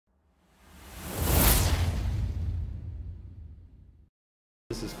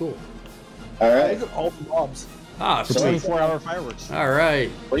This is cool. All right. Look at all the mobs. Ah, For sweet. 24-hour fireworks. All right.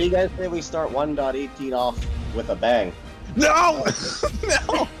 What do you guys say we start 1.18 off with a bang? No!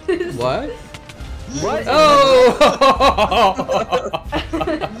 No! What? What? Oh!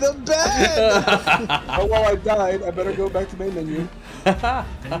 The bed! Oh, well, I died. I better go back to main menu. Oh!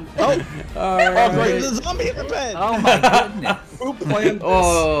 All Oh, right. there's a zombie in the bed! Oh my goodness. Who planned this?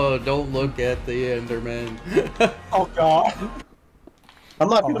 Oh, don't look at the Enderman. Oh, God. I'm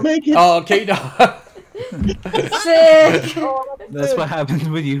not gonna make it. Oh, okay, no. Sick! That's what happens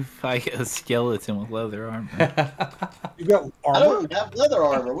when you fight a skeleton with leather armor. You got I armor? don't have leather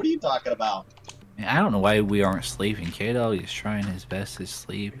armor. What are you talking about? Man, I don't know why we aren't sleeping. K-Dog is trying his best to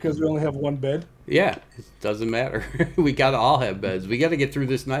sleep. Because we only have one bed? Yeah, it doesn't matter. We gotta all have beds. We gotta get through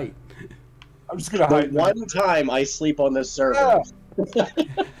this night. I'm just gonna The hide them. one time I sleep on this server. Yeah.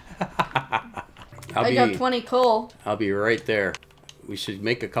 I got 20 coal. I'll be right there. We should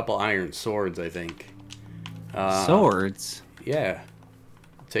make a couple iron swords, I think. Swords? Yeah.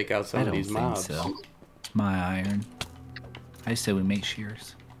 Take out some I of don't these think mobs. so. It's my iron. I said we make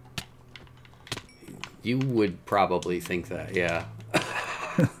shears. You would probably think that, yeah.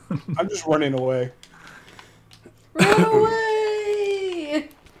 I'm just running away. Run away!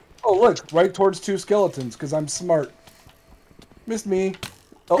 Oh, look. Right towards two skeletons, because I'm smart. Missed me.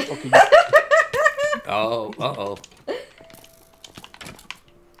 Oh, okay. Oh, uh-oh.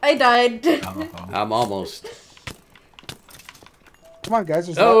 I died. Oh. I'm almost. Come on, guys.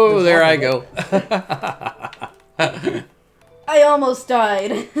 There's Oh, there's there I zombie. go. I almost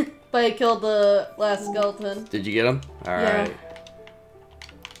died. But I killed the last skeleton. Did you get him? All Yeah. right.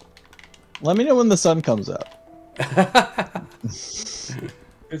 Let me know when the sun comes up.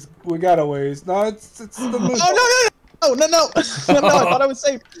 We got a ways. No, it's the moon. Oh, no, no, no! No, no, no! No, I thought I was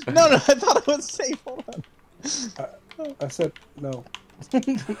safe. No, no, I thought I was safe. Hold on. I said no.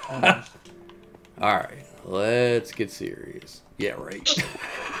 All right. Let's get serious. Yeah, right.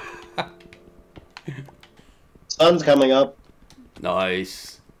 Sun's coming up.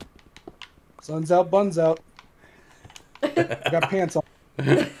 Nice. Sun's out, buns out. I got pants on.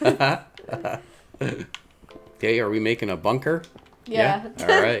 Okay, are we making a bunker? Yeah. All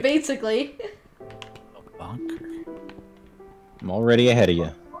right. Basically. Bunker. I'm already ahead of you.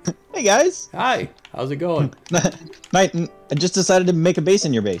 Hey, guys! Hi. How's it going? I just decided to make a base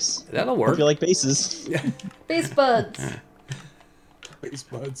in your base. That'll Hope work. you like bases. Base buds. Face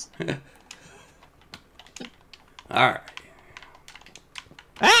buds. All right.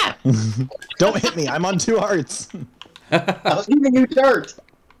 Ah! Don't hit me. I'm on 2 hearts. I was giving you dirt.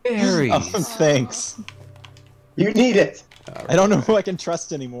 Berries. Oh, thanks. You need it. I don't know who I can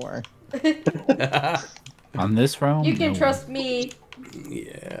trust anymore. On this round? You can No. trust me.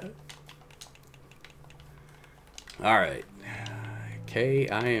 Yeah. All right. Okay,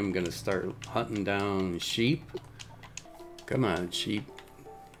 I am gonna start hunting down sheep. Come on, sheep.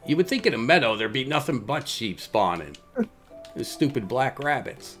 You would think in a meadow there'd be nothing but sheep spawning. The stupid black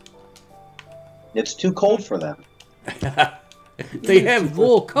rabbits. It's too cold for them. They have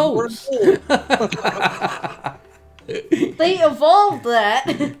wool coats. They evolved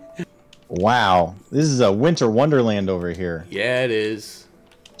that. Wow. This is a winter wonderland over here. Yeah, it is.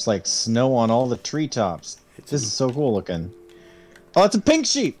 It's like snow on all the treetops. This is so cool looking. Oh, it's a pink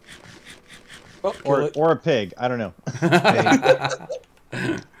sheep! Oh, kill it. Or a pig. I don't know.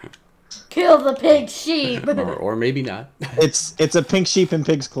 Kill the pig sheep. Or maybe not. It's a pink sheep in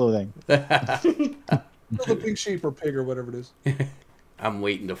pig's clothing. Kill the pig sheep or pig or whatever it is. I'm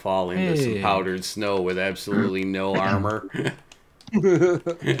waiting to fall into some Hey. powdered snow with absolutely no armor.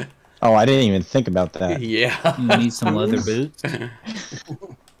 Oh, I didn't even think about that. Yeah. You need some leather boots?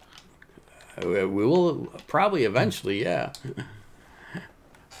 We will probably eventually, yeah.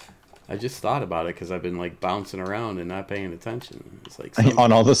 I just thought about it because I've been like bouncing around and not paying attention. It's like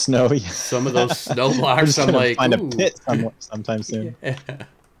On all the snow. some of those snow I'm blocks, just I'm gonna like, find ooh. a pit sometime soon. Yeah.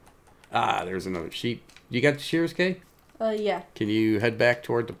 Ah, there's another sheep. You got the shears, Kay? Yeah. Can you head back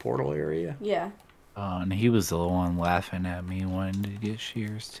toward the portal area? Yeah. Oh, and he was the one laughing at me wanting to get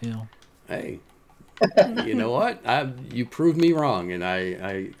shears too. Hey, you know what? You proved me wrong, and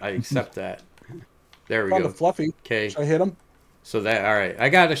I accept that. There we Found go. a fluffy. Okay. Should I hit him? So that, all right. I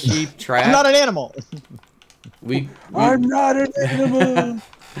got a sheep trap. I'm not an animal. I'm not an animal.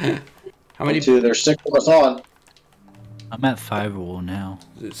 How many? Two. There's 6 of us on. I'm at 5 wool now.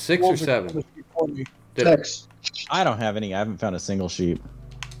 6 or 7? 6. I don't have any. I haven't found a single sheep.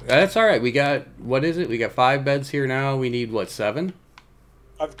 That's all right. We got, what is it? We got 5 beds here now. We need what, 7?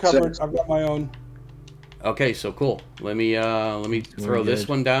 I've covered. 6. I've got my own. Okay, so cool. Let me throw this good.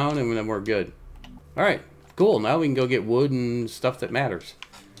 one down, and then we're good. All right. Cool. Now we can go get wood and stuff that matters.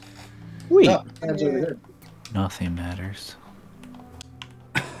 Wait. Oh, hands over there. Nothing matters.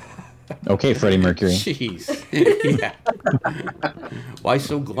 Okay, Freddie Mercury. Jeez. Yeah. Why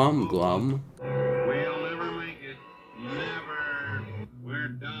so glum, glum? We'll never make it. Never. We're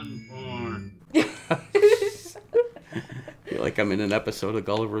done for. Feel like I'm in an episode of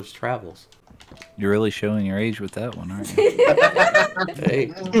Gulliver's Travels. You're really showing your age with that one, aren't you? Hey,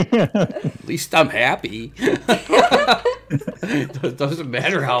 at least I'm happy. It doesn't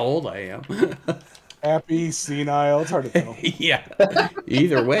matter how old I am. Happy, senile, it's hard to tell. Yeah.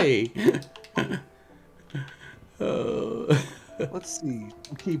 Either way. Let's see.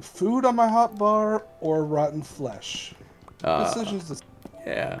 Keep food on my hot bar or rotten flesh. Decisions to...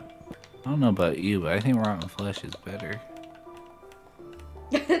 Yeah. I don't know about you, but I think rotten flesh is better.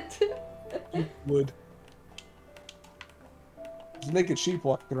 wood. There's a naked sheep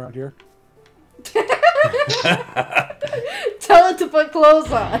walking around here. Tell it to put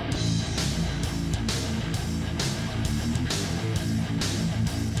clothes on.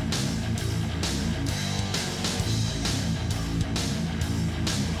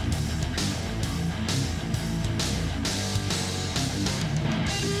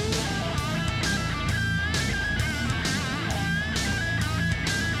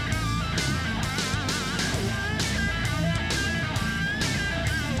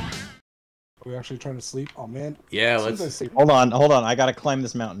 Are we actually trying to sleep? Oh man. Yeah, As soon as I let's. say- Hold on. I gotta climb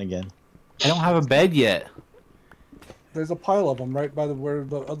this mountain again. I don't have a bed yet. There's a pile of them right by where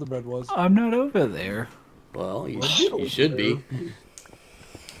the other bed was. I'm not over there. Well, you should be.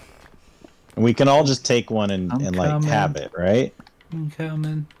 And we can all just take one I'm and like coming. have it, right? I'm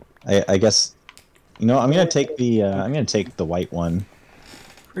coming. I guess. You know, I'm gonna take the white one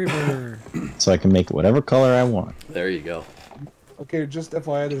River. so I can make it whatever color I want. There you go. Okay, just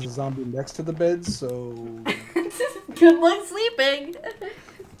FYI, there's a zombie next to the bed, so... Good luck sleeping.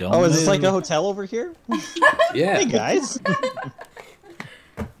 Don't Oh, is this like a move. hotel over here? Yeah. Hey guys.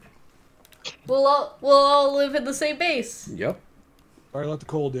 We'll all live in the same base. Yep. Sorry, let the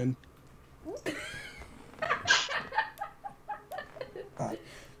cold in.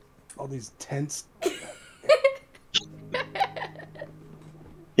 All these tents.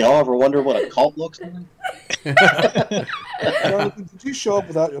 Y'all ever wonder what a cult looks like? Jonathan, did you show up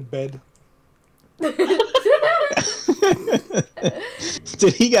without a bed?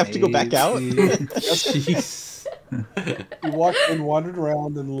 Did he have to go back out? Jeez. He walked in, wandered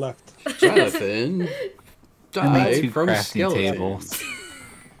around, and left. Jonathan I made died two from crafting skeletons. tables.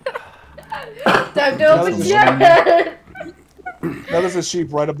 Time to open was shed. That is a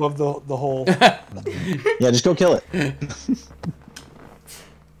sheep right above the hole. Yeah, just go kill it.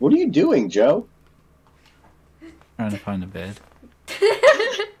 What are you doing, Joe? Trying to find a bed.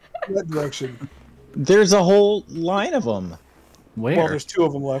 That direction. There's a whole line of them. Where? Well, there's two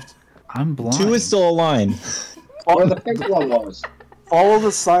of them left. I'm blind. 2 is still a line. Where the pink one was. Follow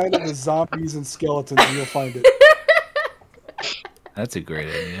the sign of the zombies and skeletons and you'll find it. That's a great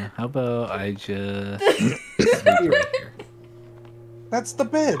idea. How about I just sleep right here? That's the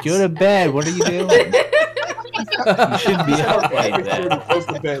bed. Go to bed. What are you doing? You shouldn't be up like that. Close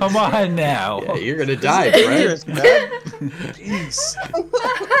the bed. Come on now. Yeah, you're gonna die, Fred. Jeez.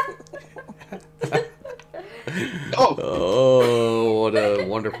 Oh, Oh, what a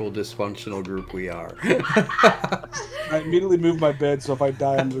wonderful dysfunctional group we are. I immediately moved my bed, so if I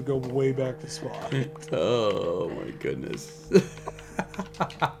die, I'm gonna go way back to spawn. Oh my goodness.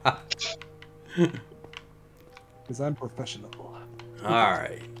 Because I'm professional. All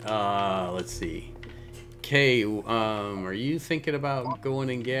right. Let's see. Kay, are you thinking about going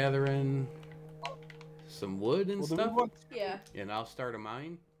and gathering some wood and Well, do we stuff? want Yeah. And I'll start a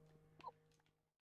mine.